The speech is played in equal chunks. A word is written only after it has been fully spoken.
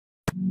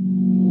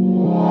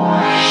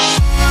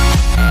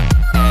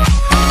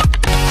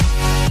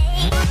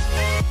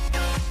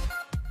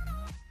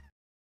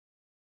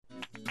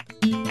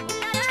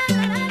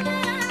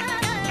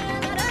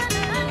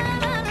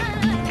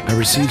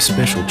receive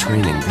special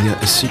training via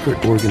a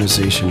secret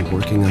organization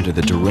working under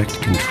the direct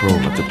control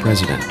of the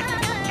president.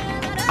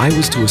 I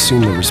was to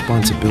assume the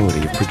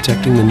responsibility of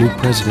protecting the new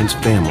president's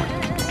family.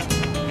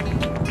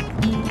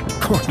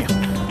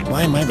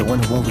 Why am I the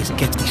one who always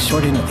gets the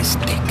short end of the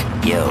stick?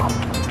 You,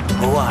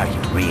 who are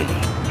you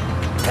really?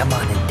 Come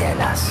on and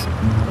tell us.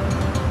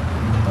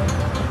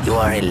 You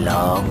are a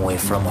long way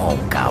from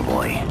home,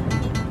 cowboy.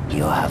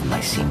 You have my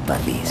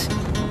sympathies.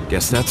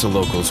 Guess that's a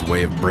local's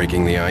way of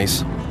breaking the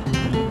ice.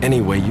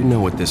 Anyway, you know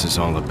what this is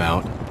all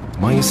about.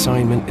 My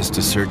assignment is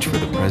to search for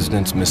the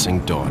president's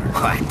missing daughter.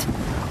 What?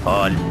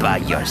 All by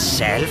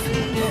yourself?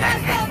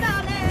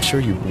 I'm sure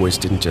you boys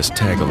didn't just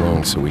tag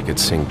along so we could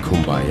sing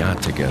Kumbaya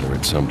together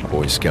at some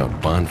Boy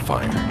Scout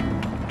bonfire.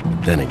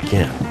 Then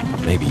again,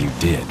 maybe you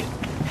did.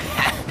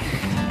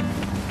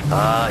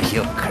 Oh,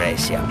 you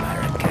crazy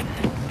American.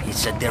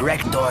 It's a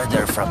direct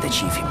order from the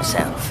chief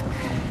himself.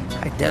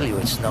 I tell you,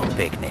 it's no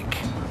picnic.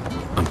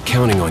 I'm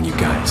counting on you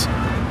guys.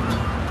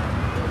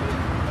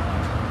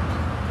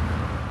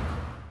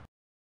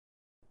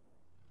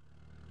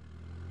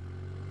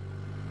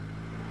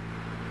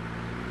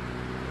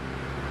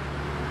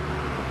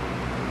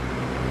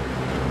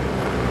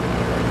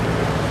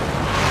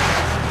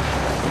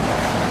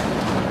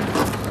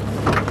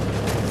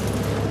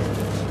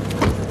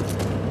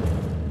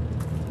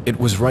 It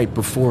was right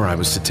before I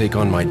was to take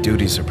on my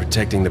duties of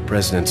protecting the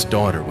president's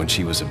daughter when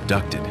she was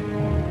abducted.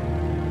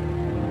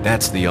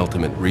 That's the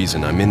ultimate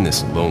reason I'm in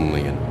this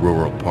lonely and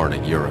rural part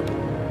of Europe.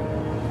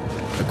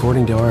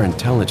 According to our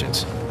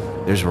intelligence,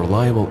 there's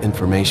reliable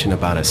information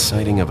about a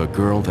sighting of a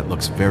girl that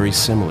looks very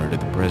similar to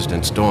the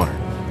president's daughter.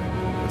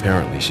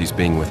 Apparently, she's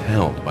being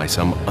withheld by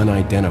some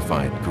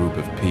unidentified group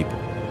of people.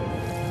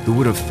 Who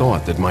would have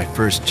thought that my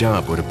first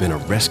job would have been a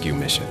rescue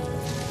mission?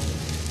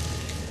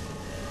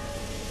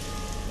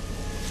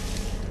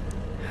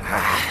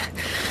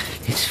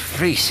 It's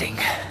freezing.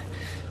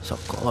 So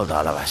cold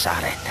all of a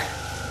sudden.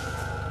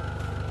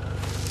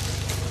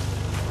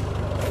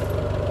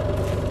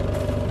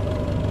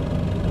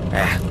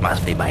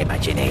 Must be my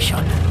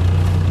imagination.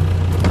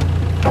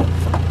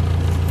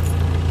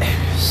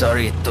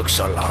 Sorry it took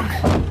so long.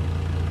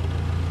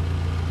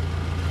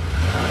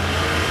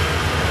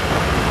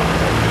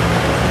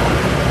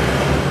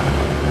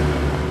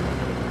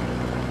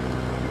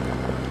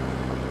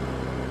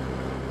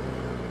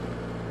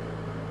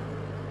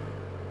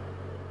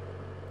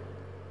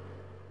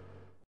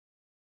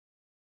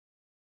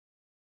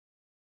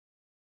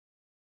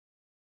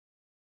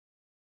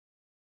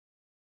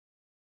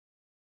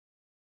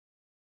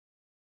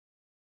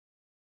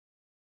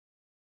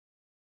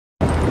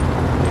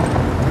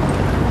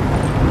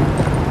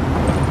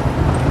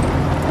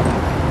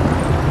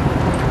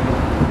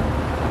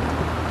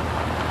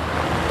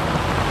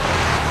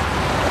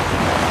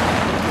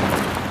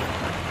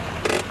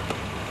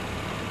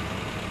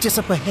 Just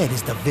up ahead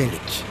is the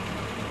village.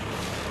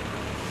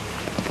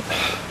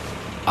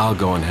 I'll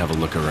go and have a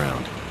look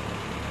around.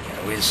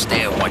 Yeah, we'll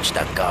stay and watch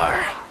that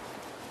car.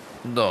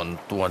 Don't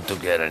want to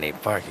get any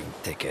parking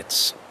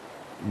tickets.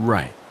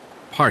 Right.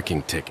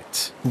 Parking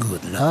tickets.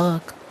 Good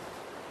luck.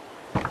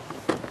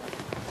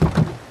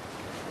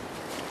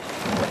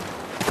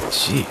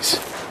 Jeez.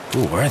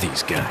 Who are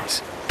these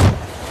guys?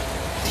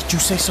 Did you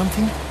say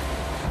something?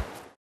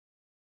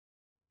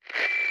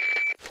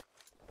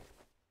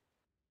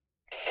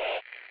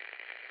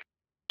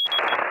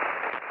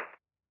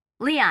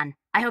 Leon,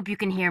 I hope you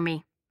can hear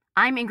me.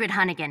 I'm Ingrid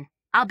Hunnigan.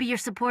 I'll be your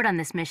support on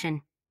this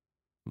mission.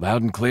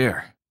 Loud and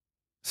clear.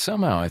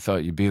 Somehow I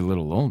thought you'd be a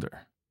little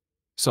older.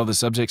 So the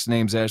subject's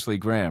name's Ashley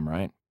Graham,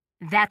 right?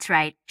 That's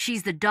right.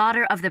 She's the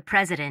daughter of the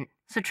president.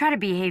 So try to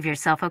behave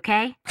yourself,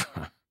 okay?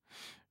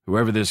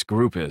 Whoever this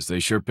group is, they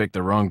sure picked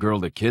the wrong girl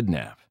to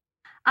kidnap.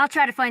 I'll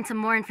try to find some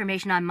more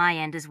information on my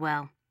end as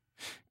well.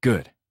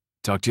 Good.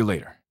 Talk to you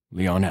later.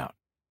 Leon out.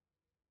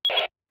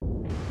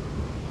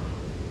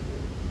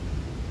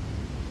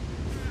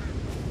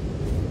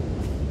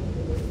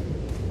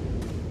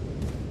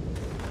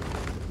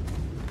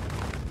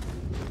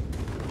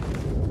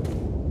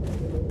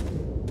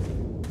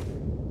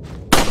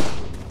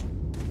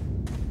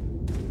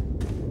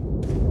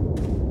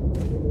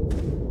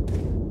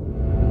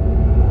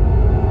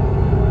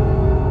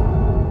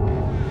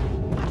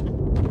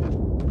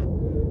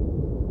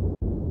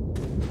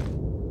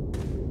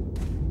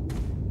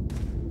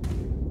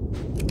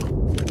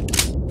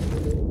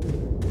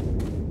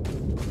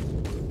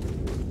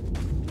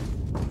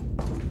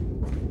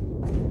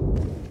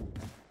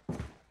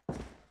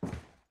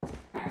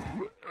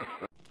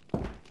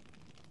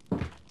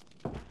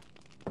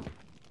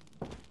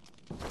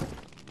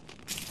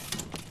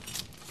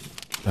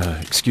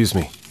 Excuse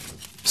me.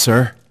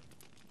 Sir?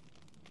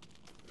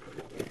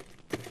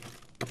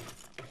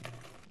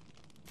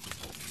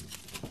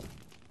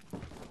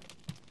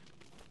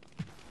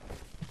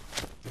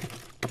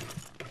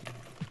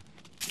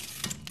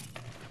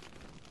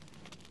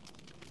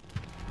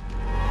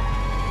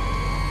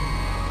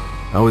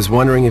 I was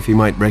wondering if you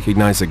might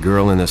recognize the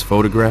girl in this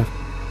photograph?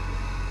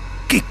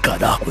 ¿Qué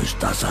carajo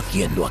estás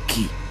haciendo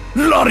aquí?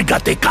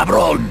 ¡Lárgate,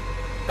 cabrón!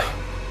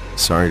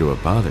 Sorry to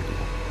have bothered you.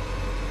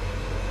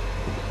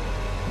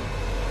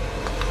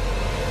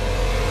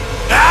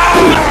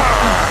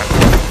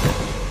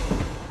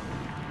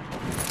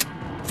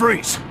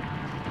 Freeze!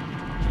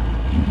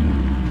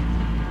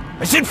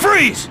 I said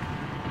freeze!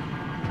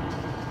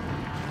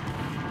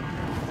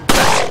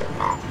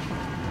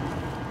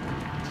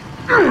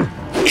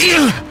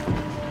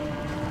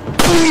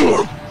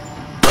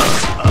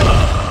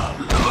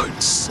 Lord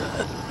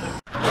Sadler.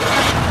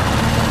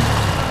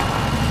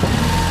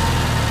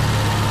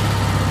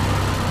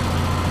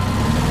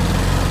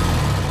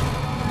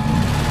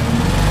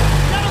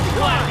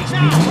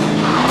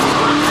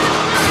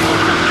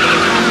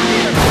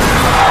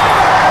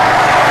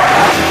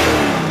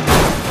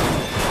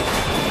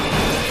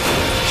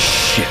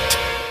 Shit.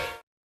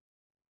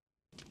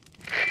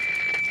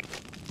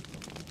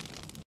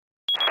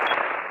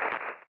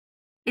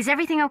 Is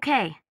everything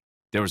okay?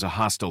 There was a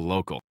hostile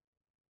local.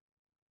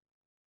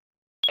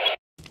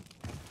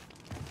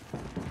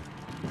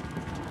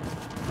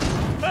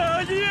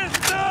 ¡Allí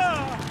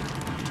está!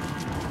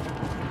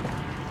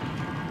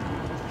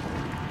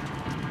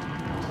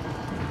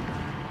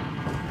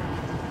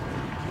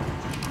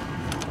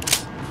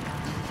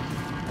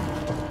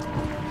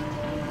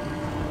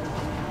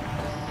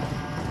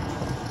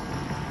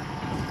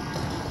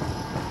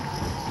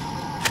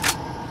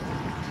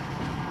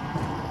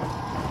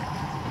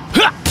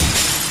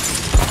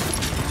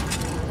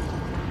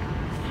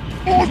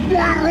 ¡Os voy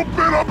a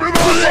romper a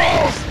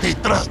pedazos!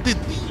 ¡Detrás de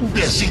ti,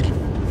 imbécil!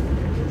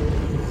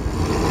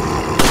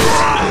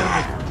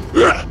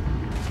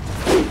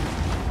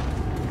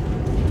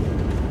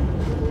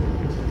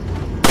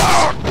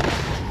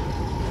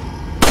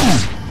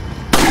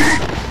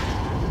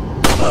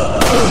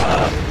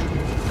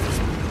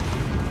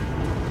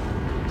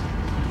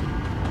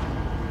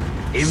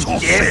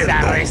 ¡Empieza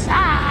a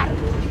rezar!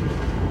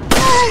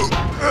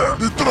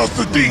 ¡Detrás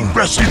de ti,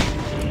 imbécil!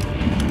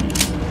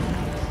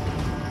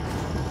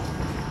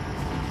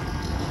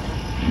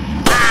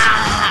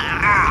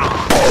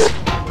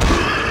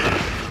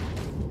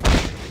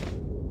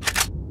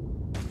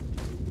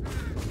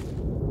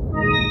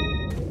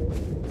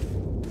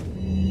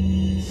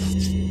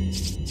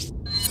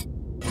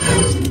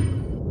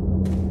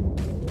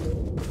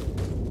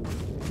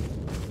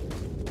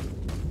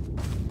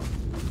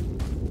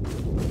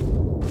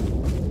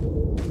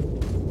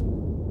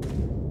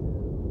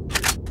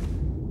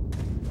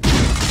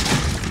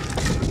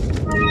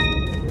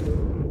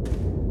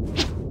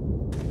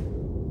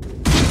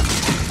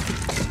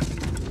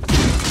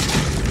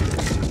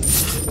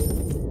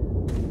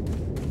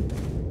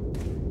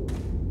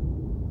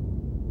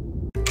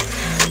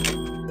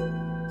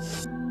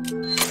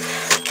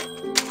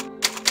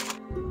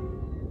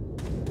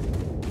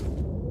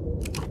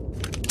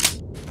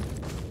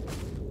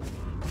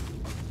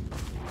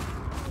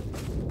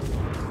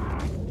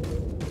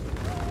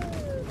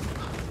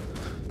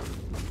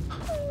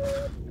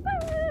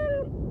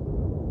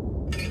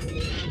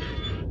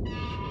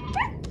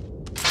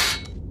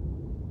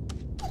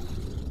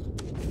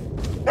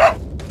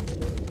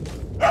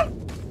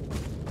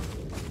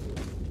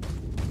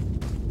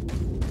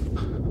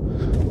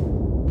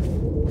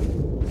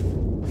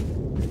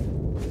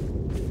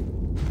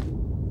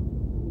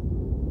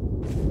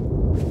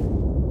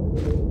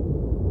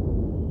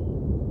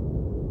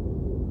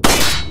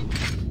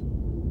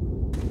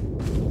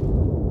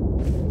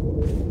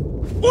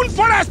 ¡Un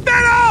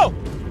forastero!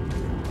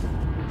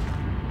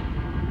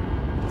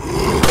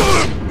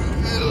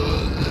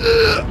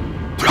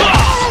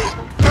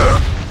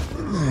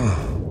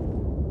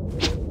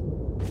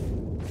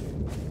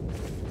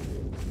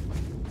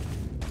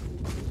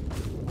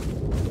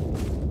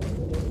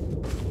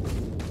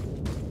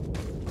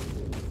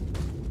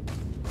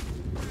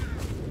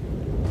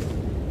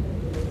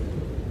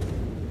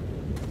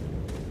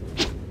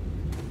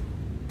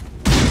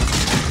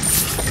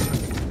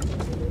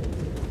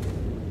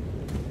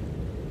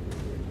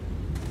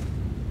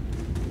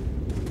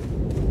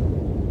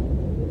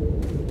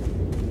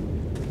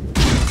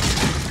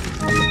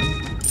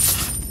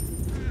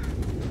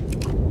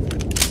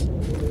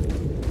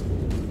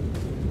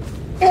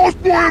 ¡Os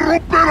voy a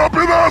romper a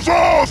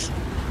pedazos!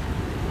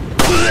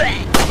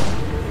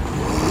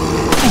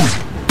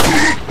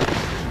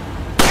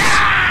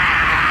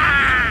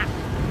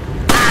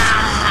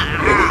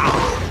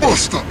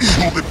 ¡Basta,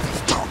 hijo de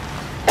puta!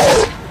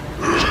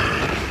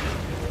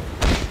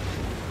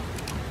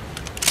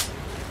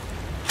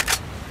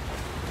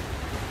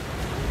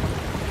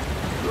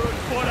 ¡Un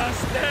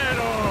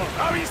forastero!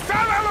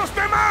 ¡Avisad a los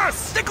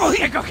demás! ¡Te cogí!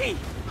 ¡Te cogí!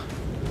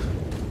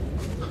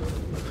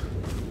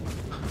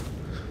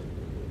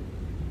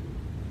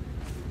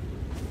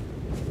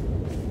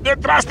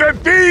 ¡Detrás de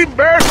ti,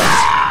 imbécil!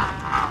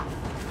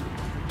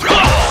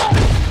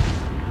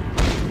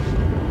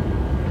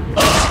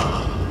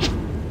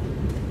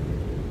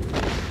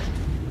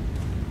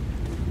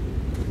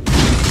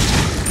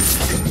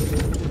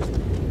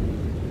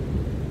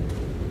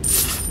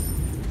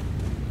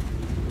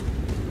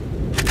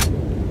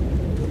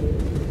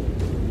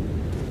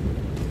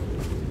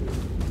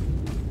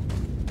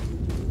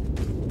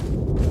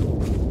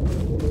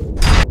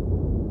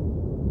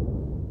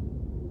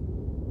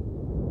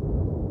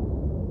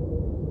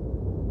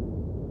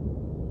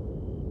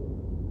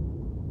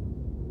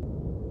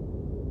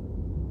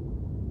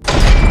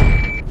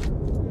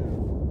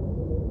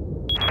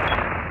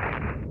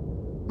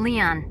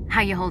 Leon,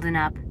 how you holding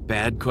up?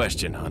 Bad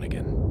question,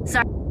 Hunnigan.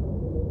 Sorry.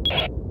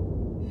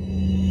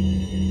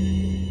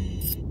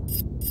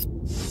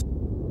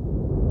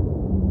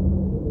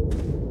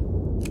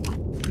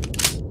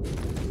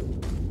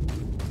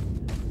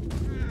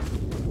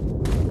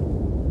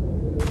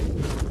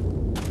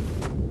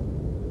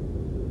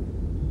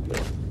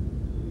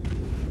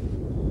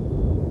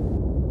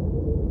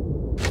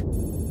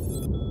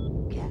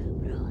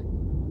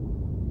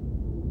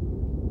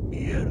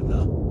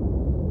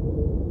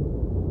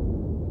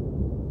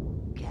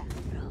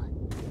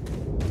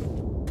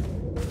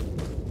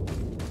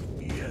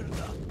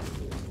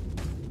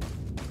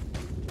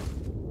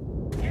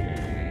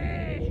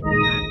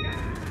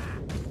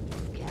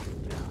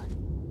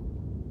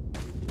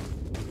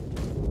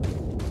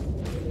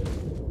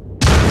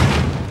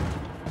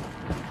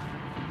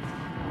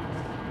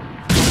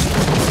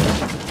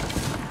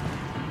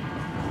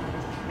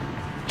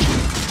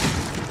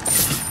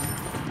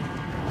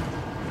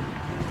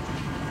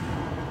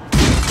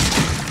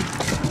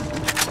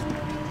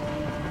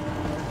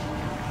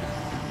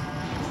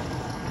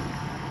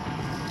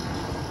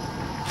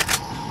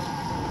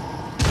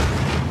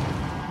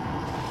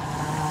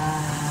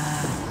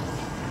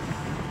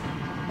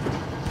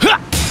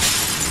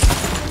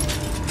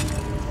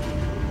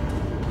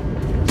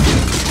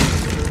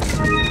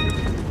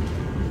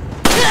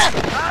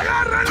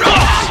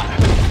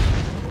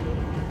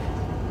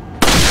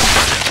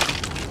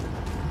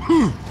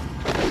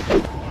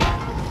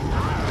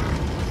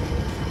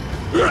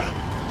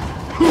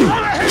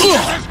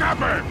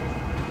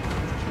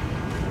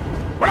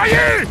 ¡Por allí!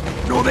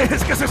 ¡No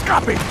dejes que se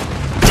escape!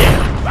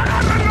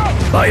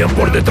 Vayan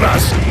por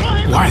detrás.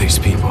 Why are these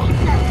people?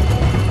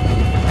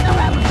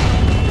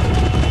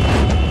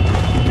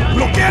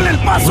 ¡Bloqueen el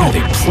paso! What are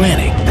they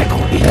planning?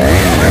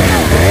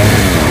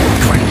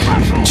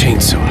 Crap.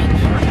 Chainsaw.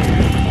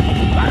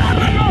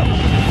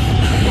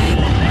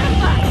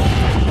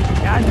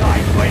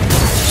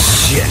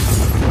 Shit.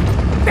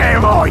 ¡Te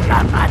voy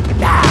a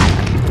matar!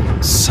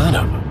 Son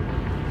of a...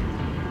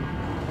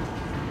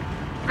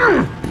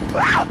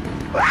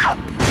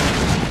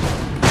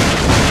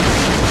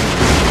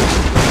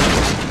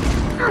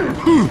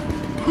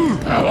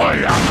 ¡Te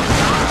voy a matar!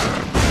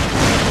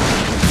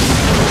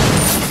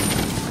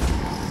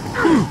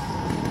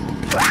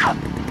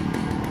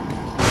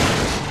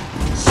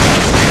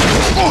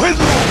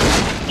 ¡Cógedlo!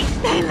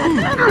 Está en la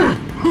trampa.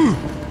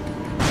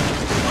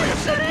 ¡Voy a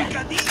hacer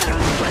picadillo!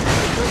 No puedes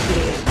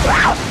esconder.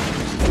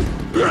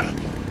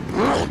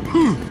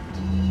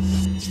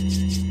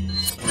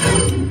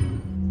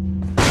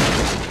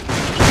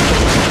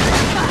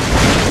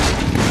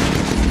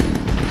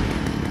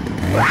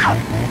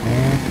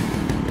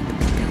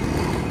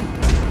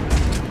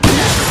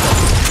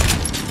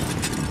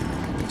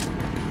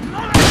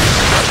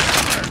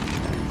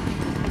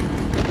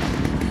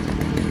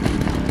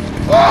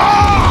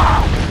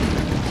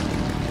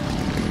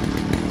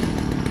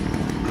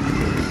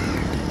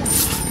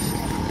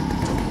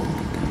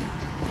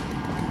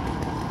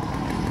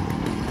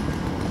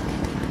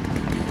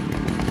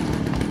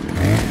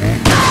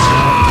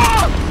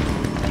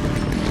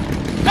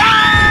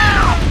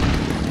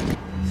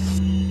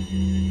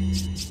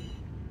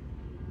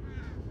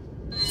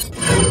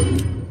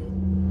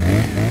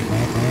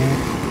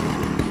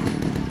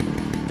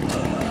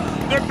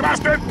 ¡Detrás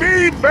de ti,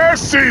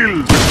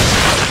 imbécil!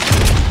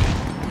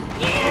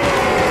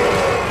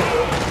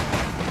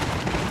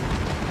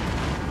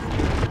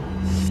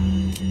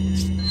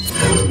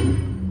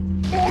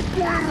 ¡Os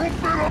voy a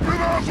romper a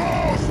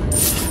pedazos!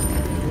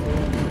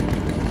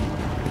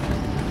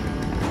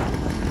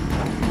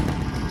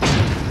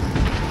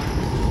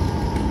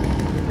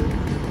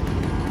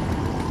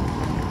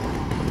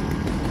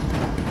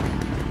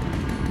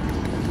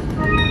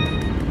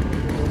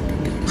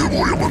 ¡Te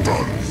voy a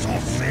matar!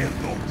 ¡Sos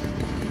cerdo!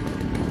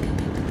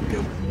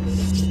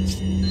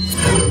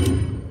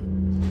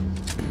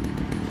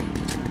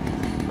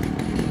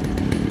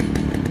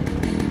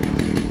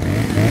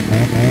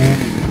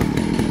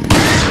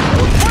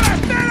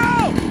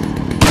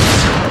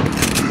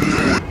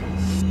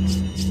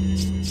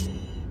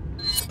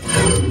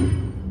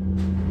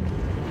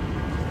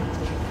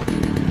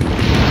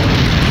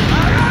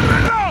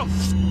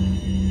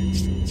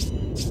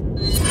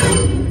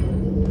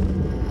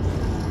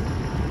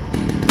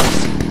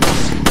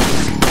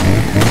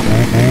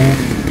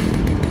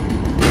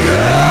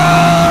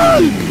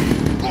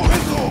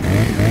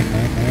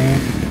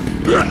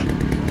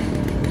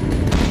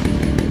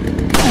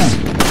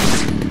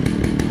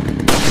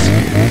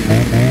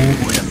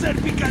 ¡Voy a hacer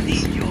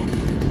picadillo!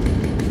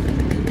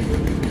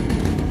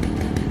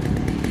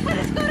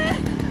 Puedes correr,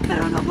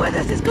 pero no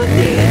puedes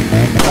esconder.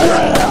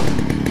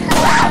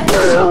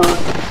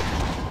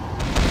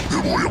 ¡Te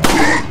voy a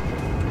matar!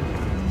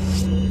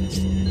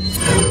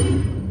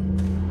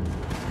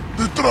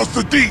 ¡Detrás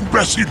de ti,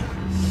 imbécil!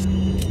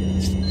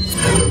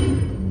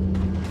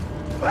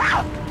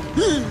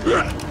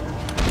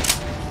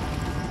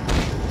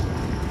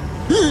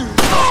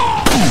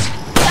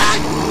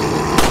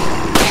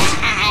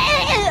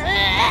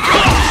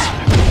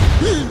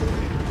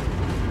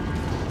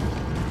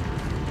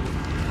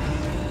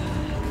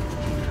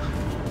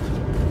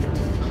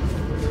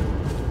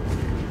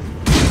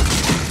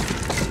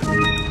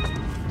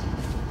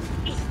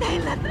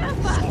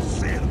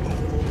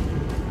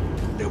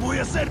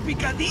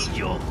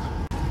 picadillo!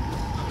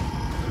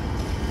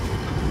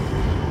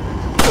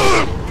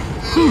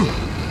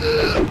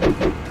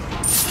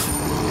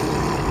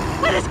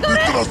 ¡Puedes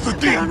correr! ¡Detrás de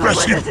ti, ¡Pero no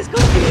imbécil! puedes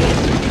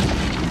esconder!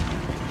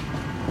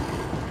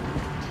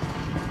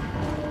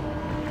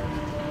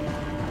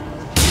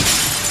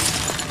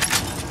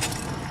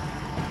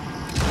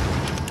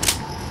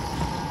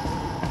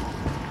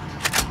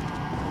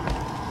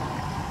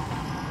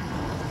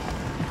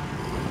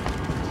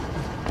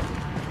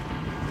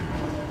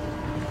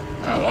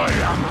 ¡Me voy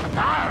a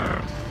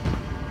matar!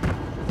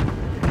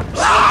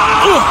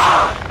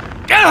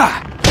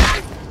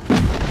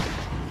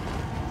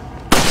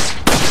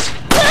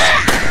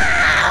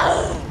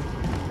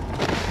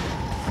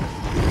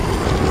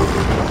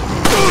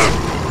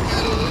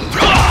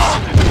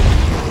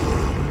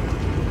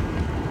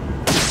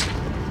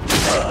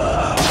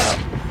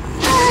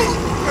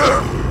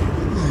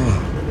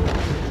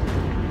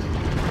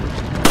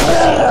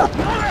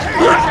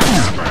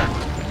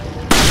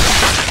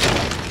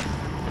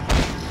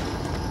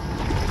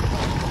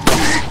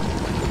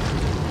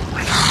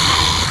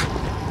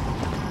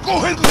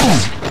 ¡Cógedlo!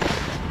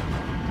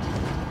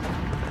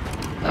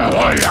 ¡Me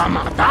voy a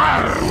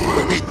matar!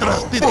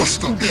 ¡Detrás de ti,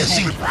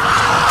 imbécil!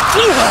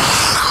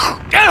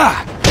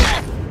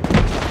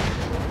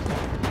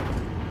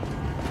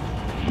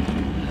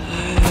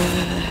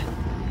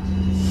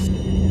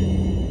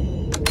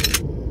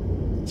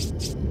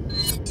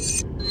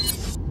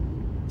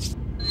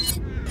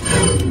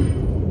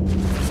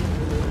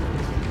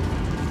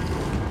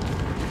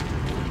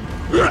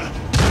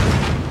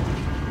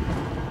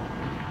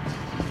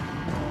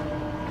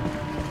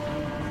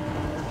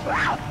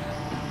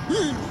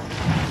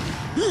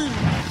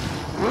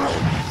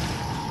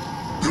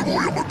 ¡Te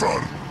voy a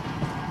matar!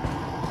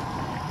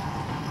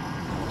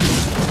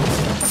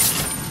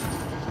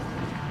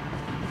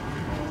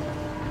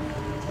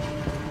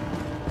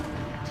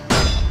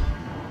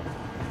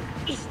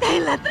 ¡Está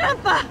en la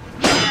trampa!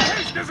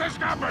 ¡Es que se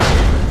escape!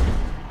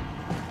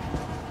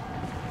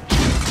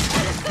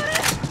 ¡Puedes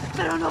correr!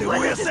 ¡Pero no ¡Te voy a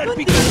puedes hacer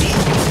esconder!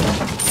 picadillo!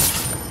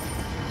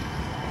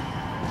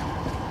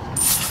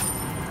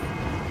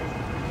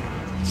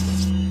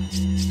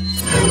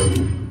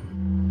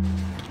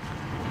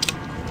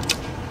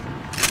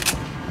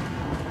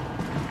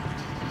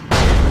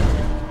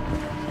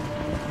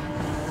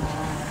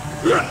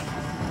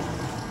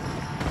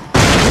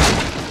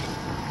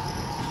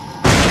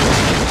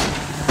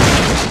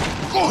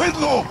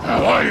 ¡Cógedlo! ¡Me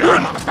voy a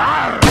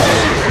matar!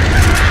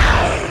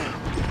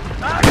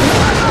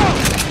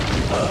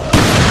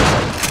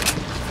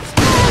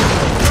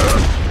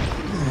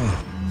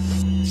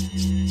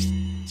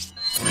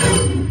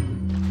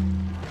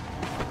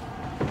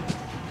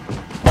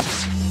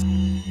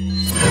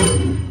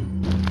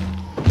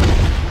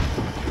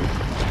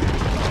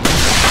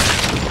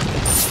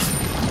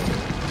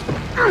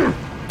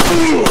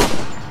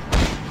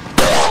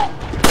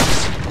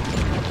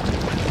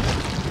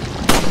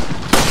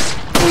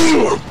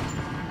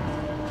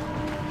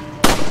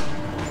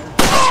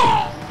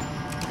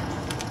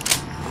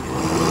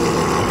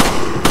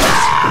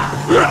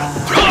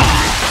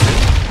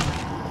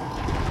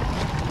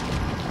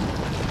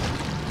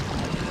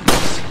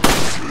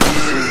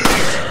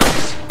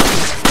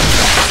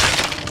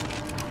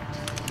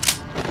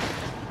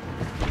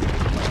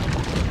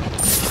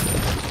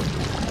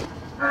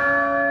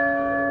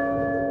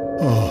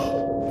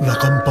 La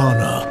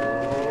campana.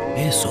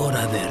 Es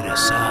hora de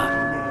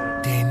rezar.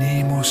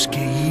 Tenemos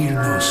que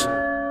irnos.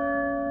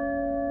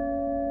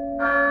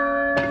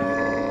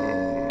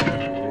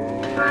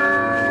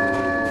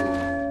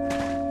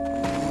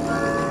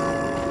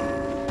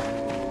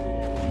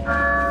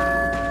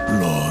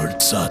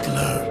 Lord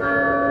Sattler.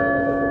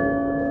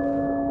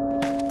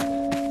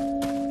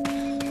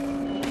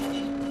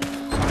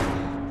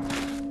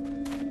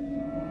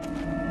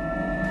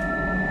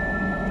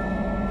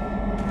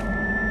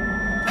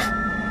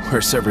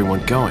 Where's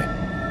everyone going?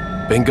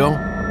 Bingo?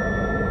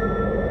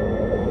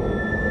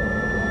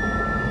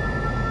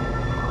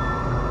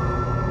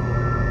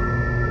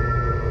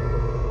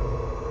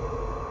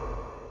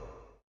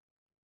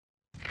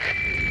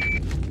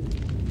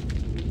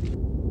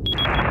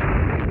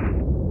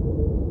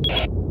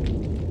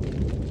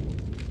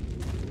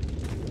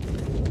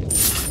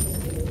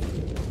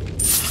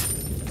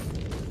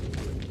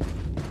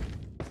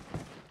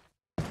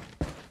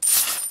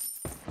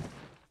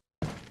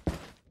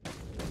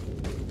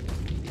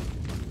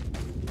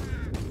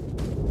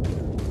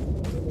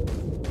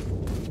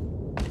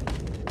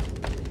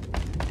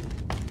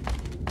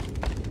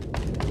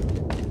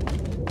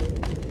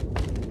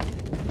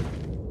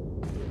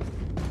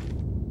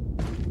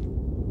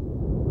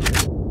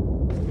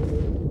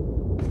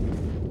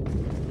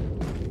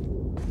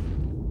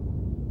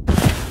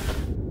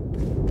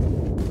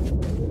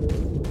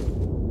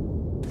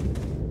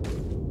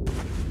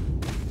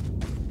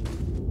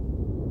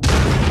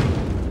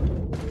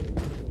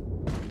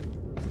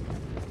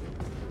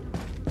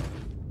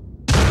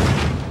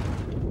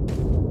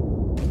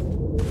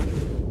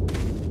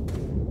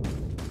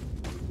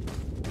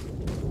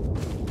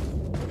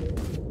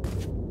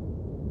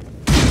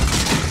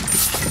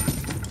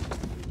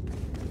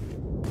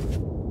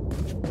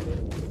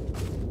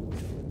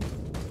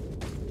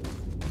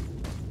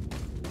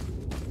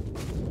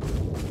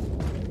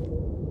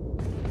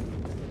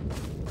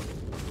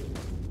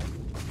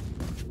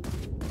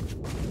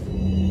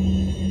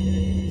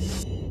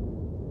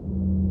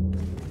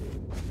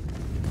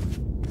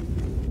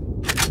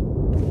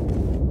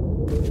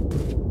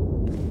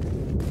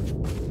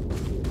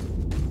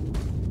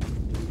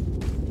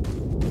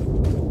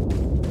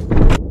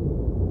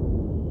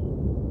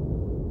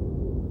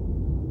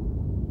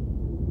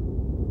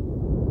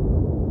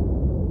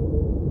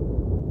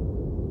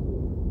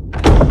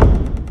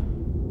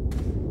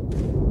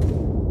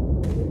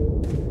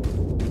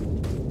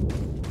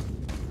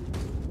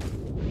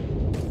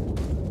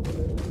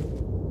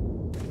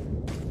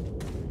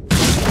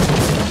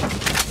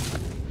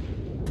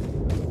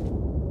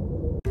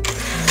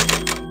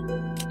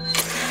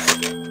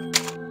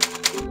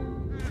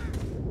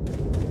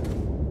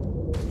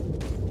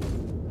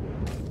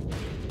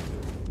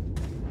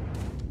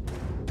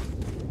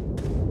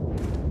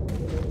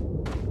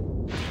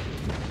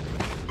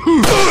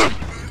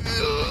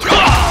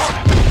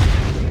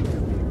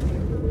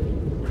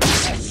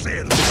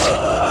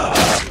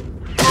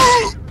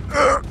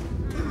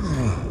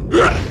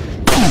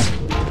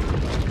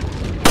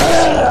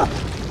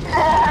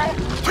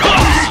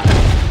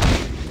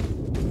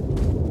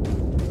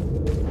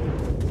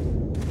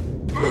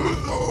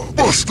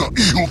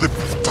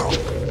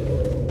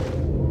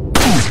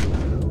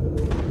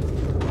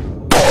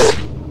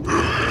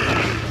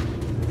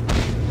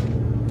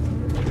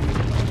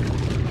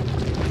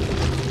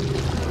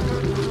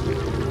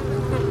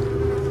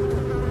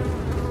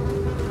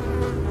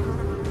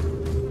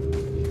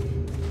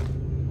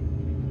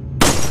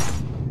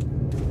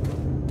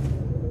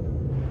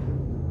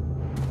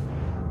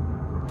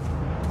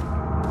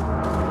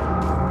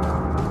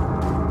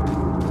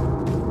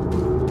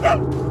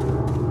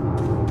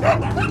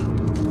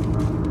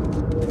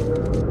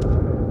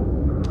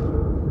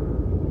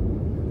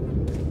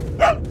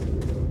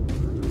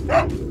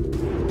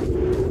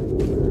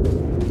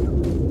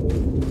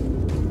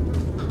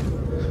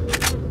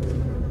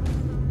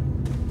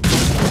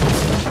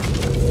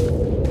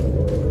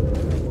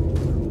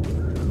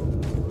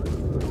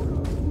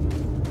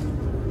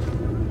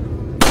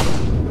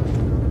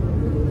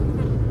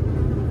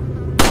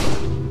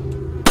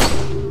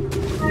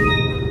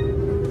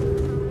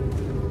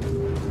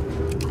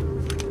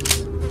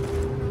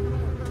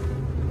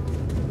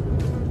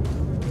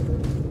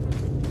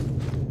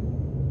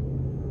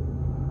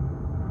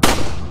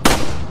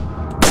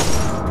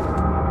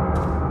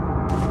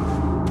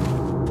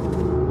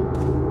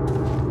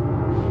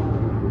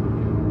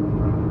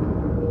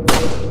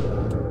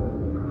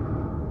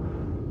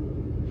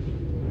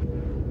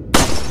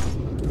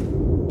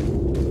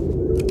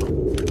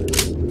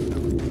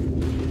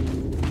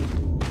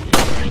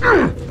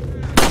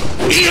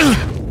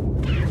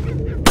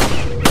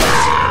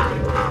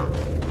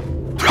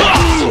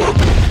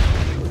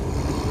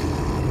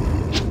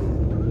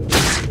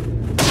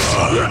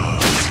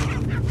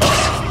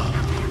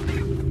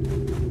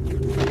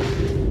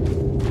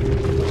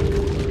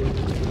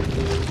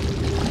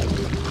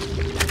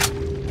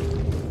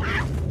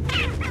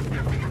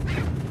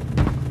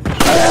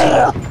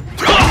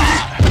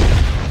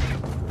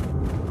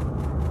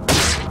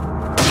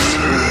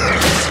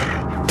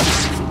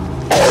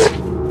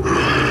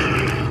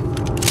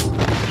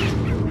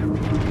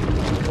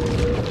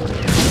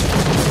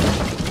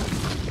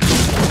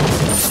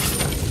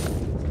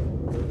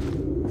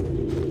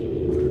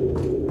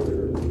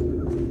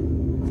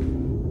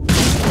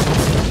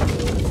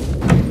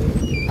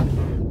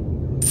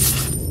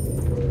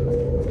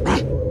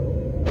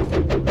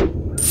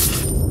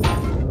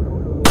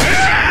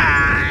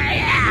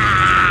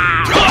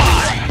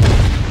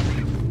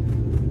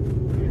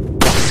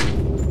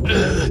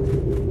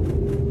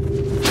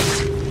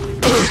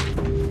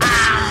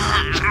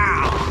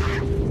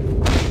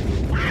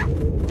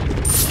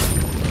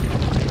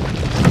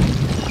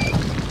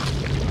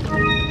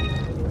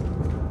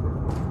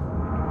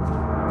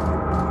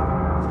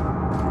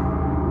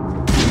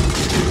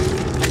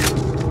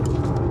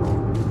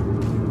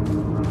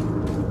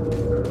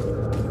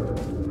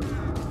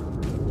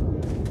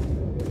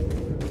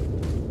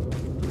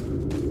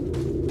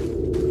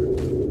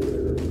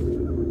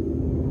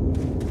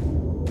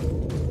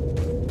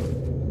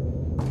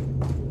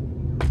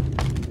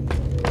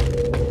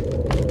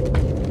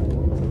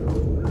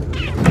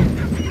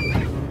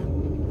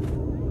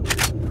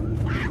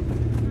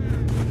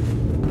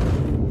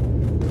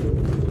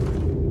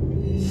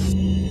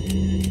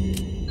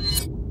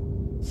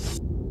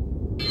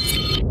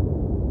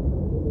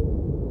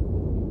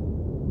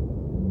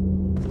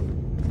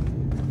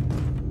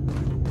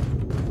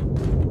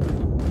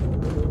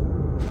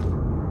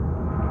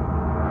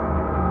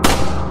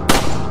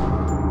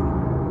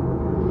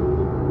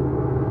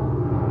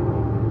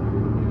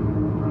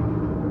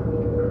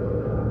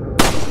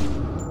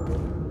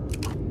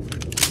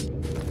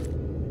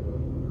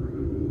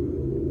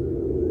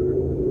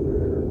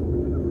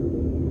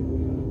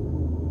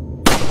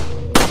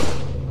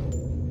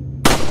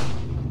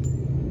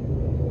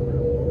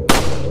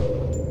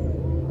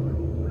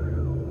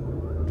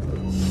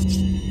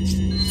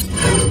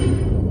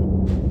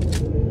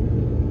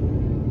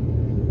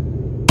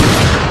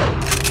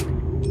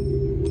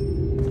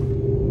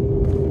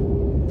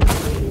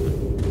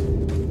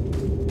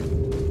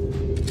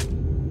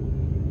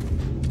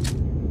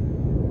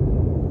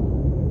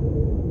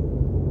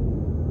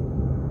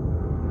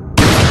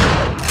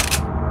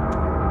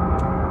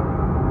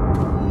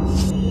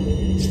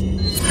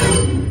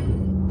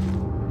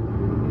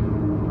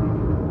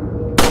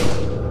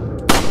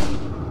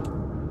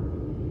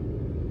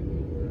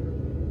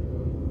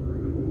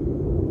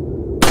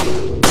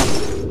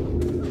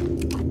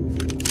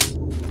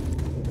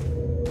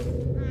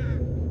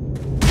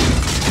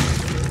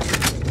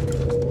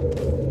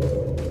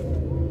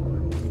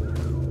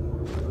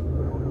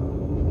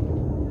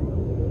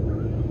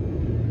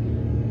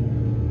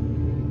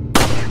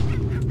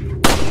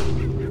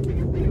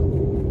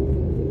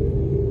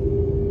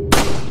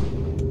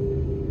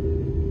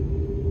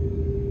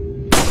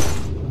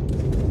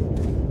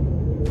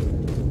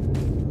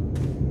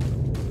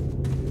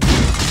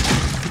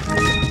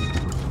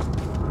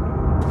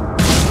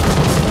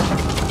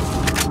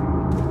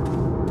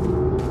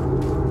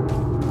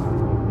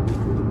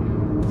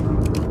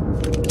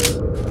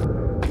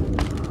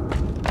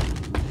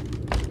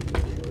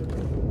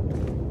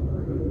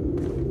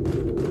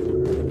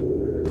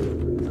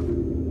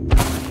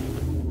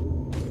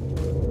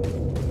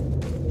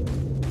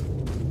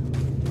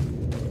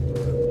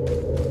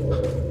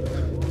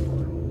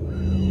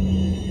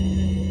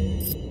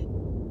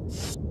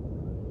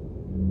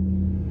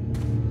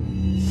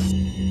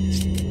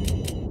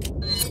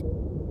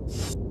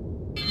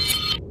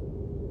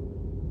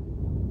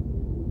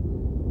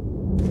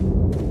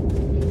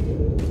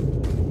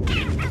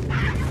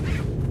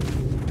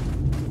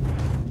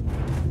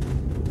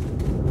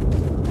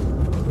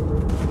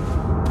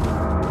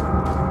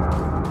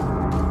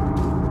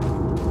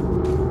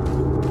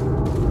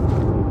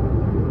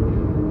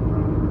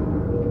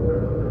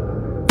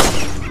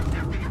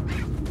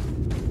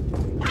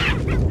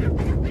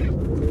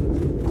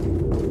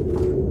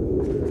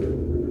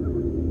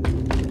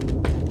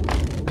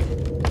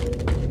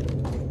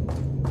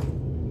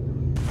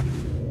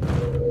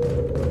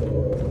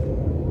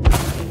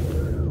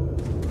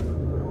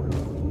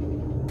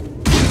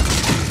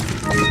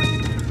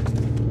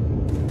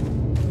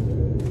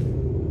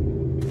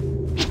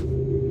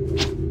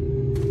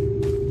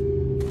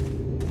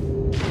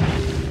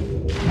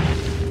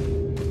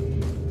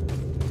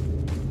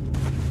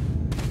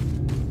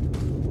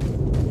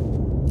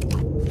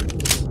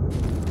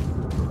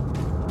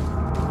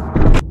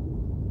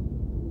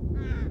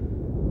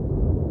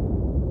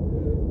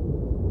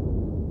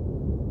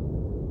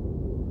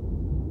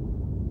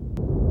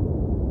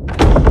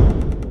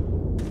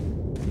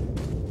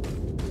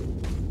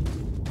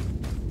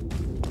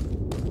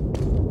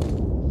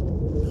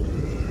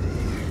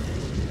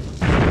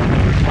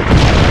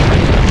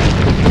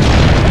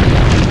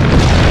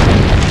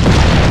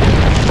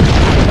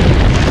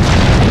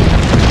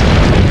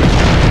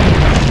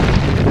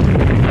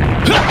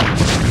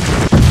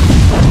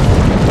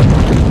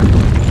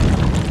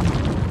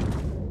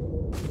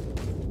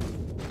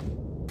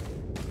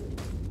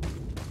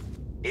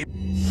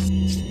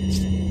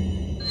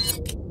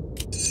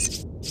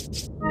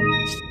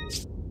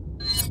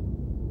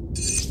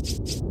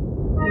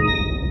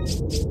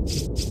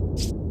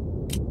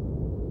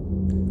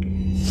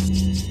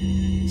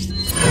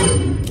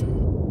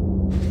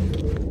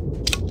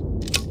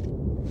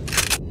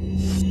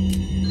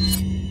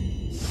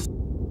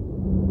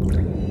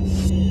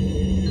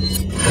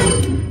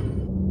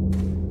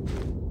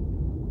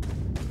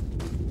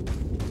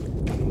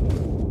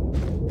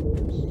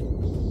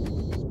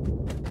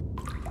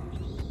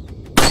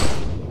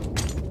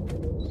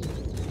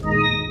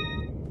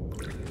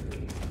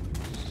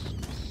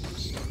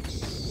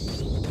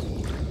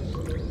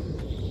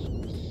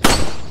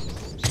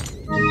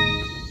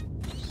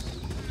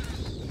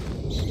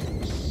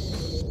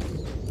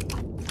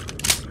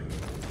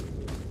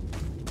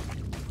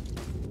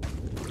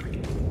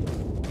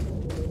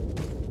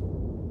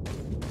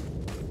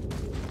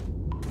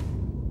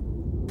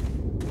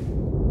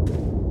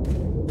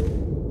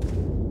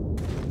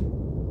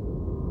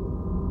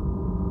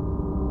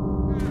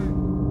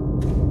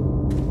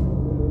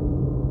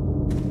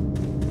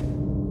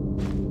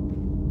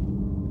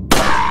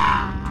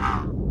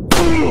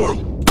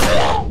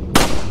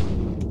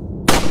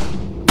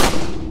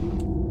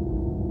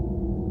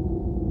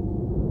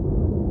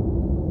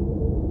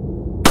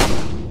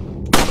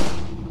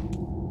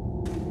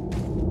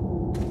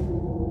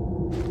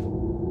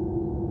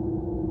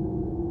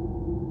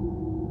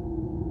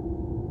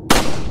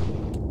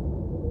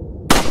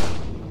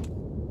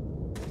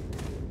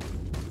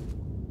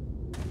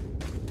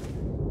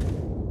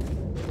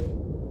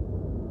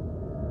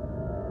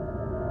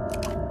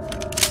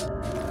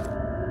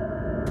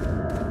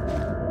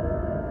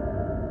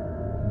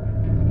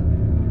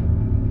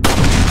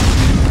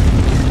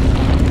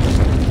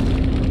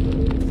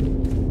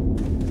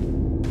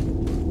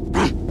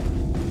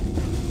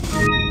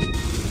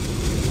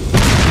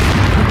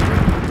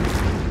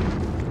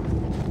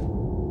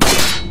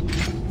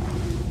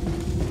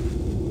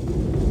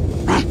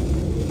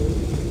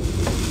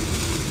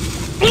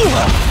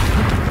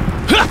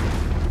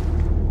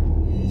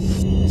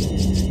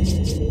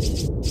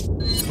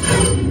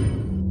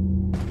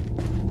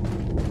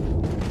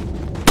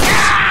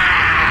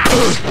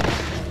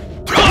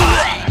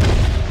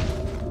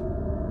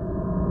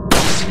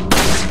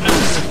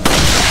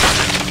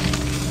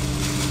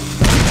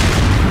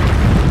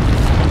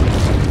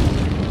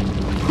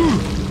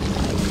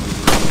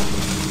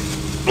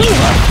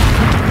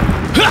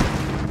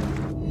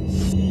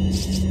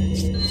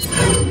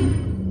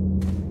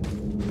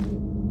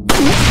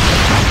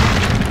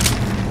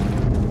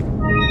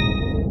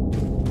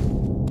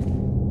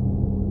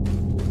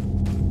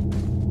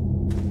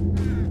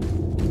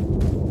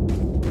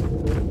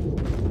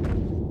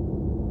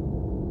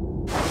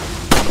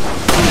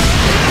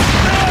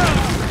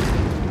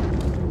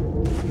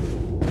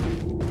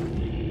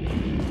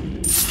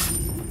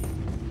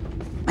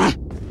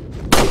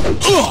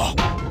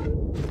 ¡Ah!